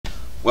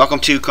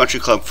Welcome to Country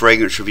Club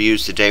Fragrance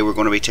Reviews. Today we're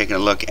going to be taking a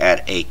look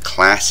at a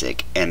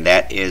classic, and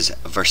that is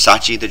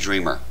Versace The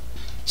Dreamer.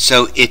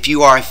 So if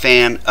you are a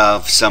fan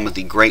of some of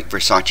the great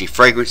Versace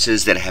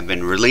fragrances that have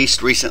been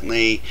released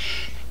recently,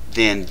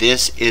 then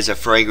this is a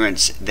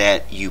fragrance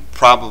that you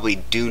probably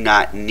do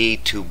not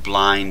need to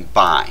blind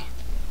buy.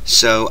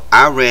 So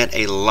I read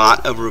a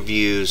lot of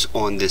reviews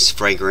on this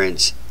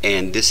fragrance,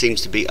 and this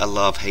seems to be a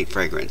love-hate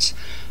fragrance.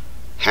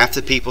 Half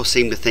the people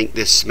seem to think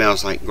this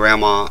smells like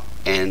grandma,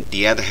 and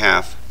the other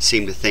half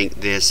seem to think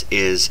this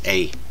is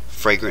a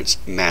fragrance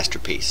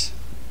masterpiece.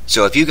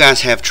 So if you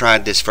guys have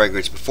tried this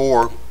fragrance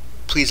before,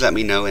 please let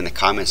me know in the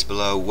comments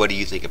below, what do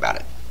you think about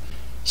it.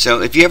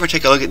 So if you ever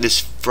take a look at this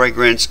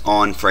fragrance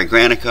on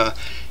Fragrantica,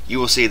 you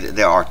will see that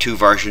there are two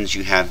versions.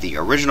 You have the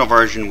original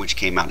version, which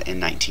came out in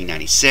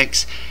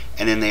 1996,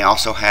 and then they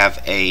also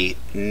have a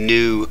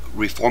new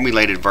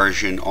reformulated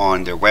version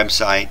on their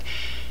website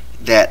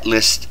that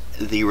lists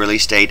the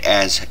release date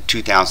as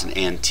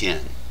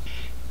 2010.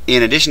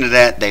 In addition to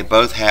that, they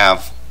both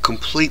have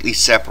completely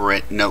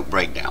separate note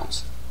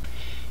breakdowns.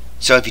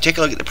 So if you take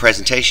a look at the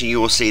presentation,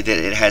 you will see that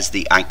it has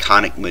the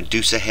iconic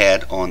Medusa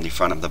head on the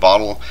front of the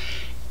bottle.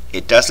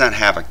 It does not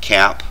have a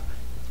cap.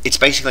 It's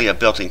basically a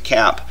built-in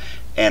cap,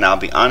 and I'll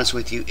be honest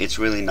with you, it's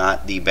really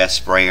not the best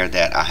sprayer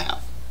that I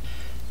have.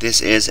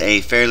 This is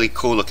a fairly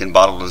cool looking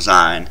bottle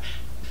design.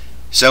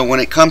 So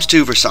when it comes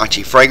to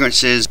Versace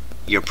fragrances,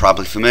 you're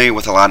probably familiar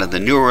with a lot of the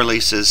newer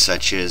releases,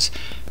 such as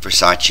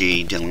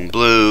Versace Dylan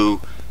Blue,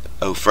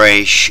 Eau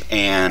Fraiche,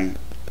 and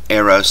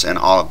Eros, and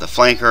all of the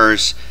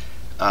flankers.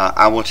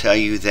 I will tell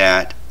you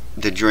that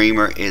the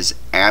Dreamer is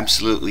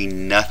absolutely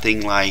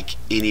nothing like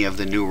any of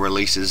the new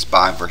releases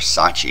by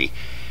Versace.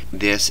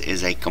 This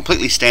is a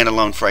completely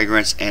standalone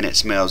fragrance, and it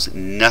smells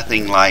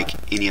nothing like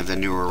any of the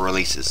newer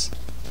releases.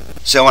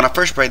 So when I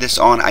first spray this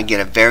on, I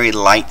get a very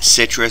light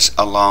citrus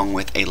along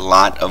with a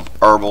lot of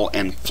herbal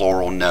and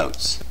floral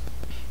notes.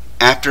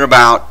 After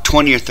about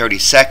 20 or 30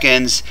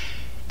 seconds,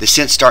 the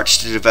scent starts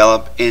to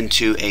develop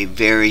into a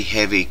very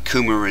heavy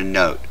coumarin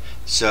note.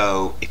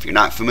 So if you're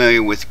not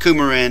familiar with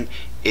coumarin,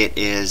 it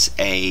is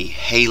a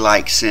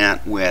hay-like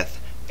scent with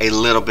a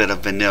little bit of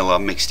vanilla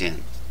mixed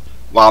in.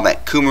 While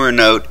that coumarin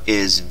note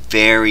is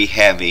very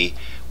heavy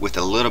with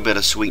a little bit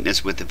of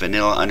sweetness with the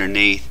vanilla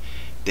underneath,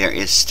 there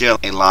is still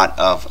a lot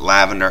of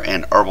lavender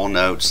and herbal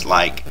notes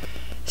like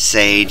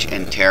sage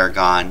and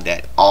tarragon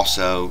that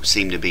also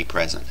seem to be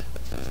present.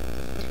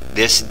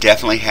 This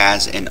definitely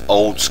has an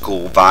old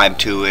school vibe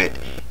to it,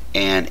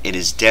 and it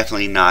is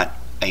definitely not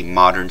a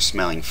modern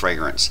smelling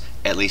fragrance,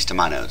 at least to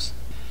my nose.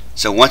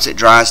 So once it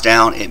dries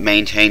down, it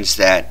maintains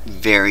that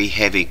very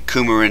heavy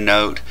coumarin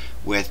note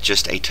with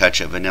just a touch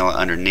of vanilla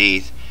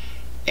underneath,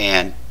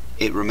 and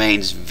it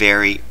remains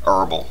very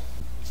herbal.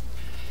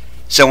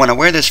 So when I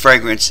wear this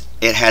fragrance,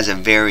 it has a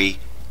very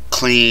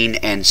clean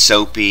and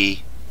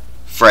soapy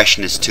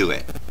freshness to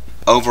it.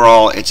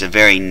 Overall, it's a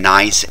very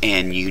nice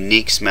and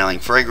unique smelling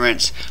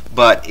fragrance,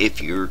 but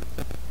if you're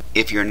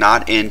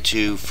not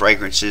into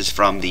fragrances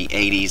from the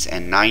 80s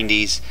and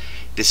 90s,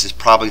 this is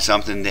probably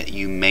something that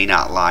you may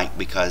not like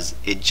because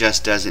it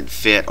just doesn't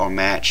fit or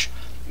match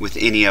with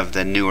any of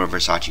the newer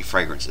Versace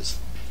fragrances.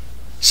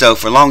 So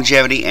for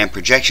longevity and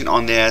projection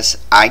on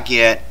this, I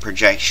get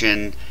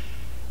projection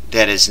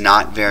that is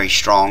not very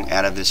strong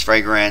out of this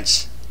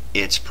fragrance.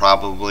 It's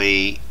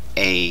probably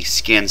a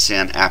skin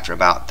scent after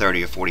about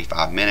 30 or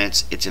 45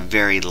 minutes. It's a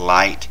very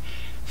light,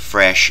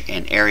 fresh,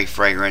 and airy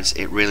fragrance.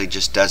 It really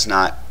just does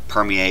not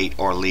permeate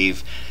or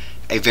leave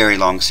a very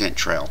long scent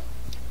trail.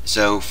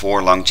 So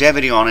for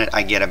longevity on it,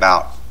 I get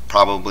about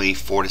probably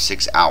 4 to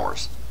 6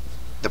 hours.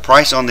 The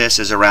price on this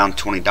is around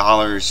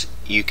 $20.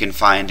 You can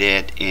find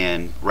it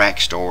in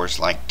rack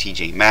stores like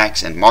TJ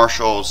Maxx and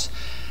Marshalls.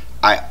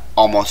 I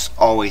almost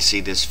always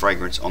see this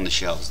fragrance on the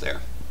shelves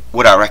there.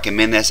 Would I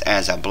recommend this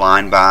as a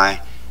blind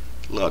buy?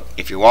 Look,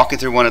 if you're walking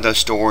through one of those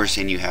stores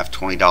and you have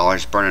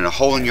 $20 burning a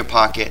hole in your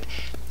pocket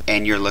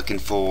and you're looking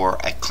for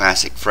a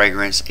classic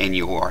fragrance and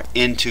you are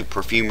into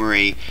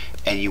perfumery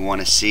and you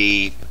want to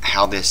see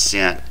how this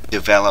scent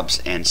develops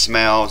and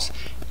smells,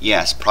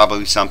 yes,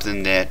 probably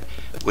something that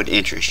would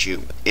interest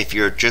you. If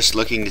you're just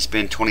looking to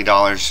spend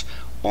 $20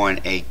 on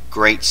a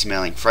great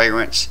smelling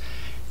fragrance,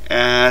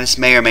 this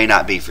may or may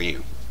not be for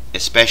you,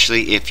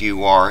 especially if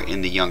you are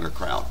in the younger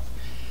crowd.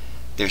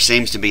 There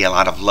seems to be a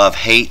lot of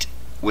love-hate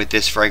with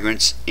this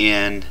fragrance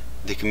in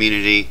the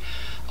community.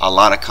 A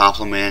lot of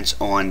compliments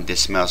on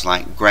this smells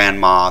like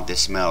grandma,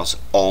 this smells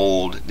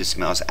old, this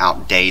smells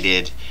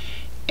outdated,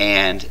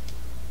 and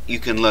you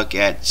can look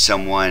at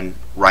someone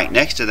right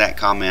next to that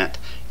comment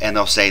and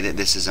they'll say that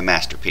this is a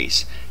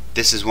masterpiece.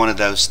 This is one of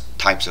those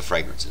types of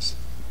fragrances.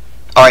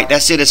 Alright,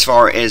 that's it as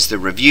far as the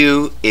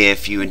review.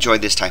 If you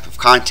enjoyed this type of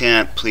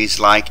content, please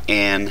like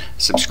and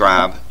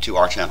subscribe to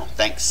our channel.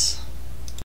 Thanks.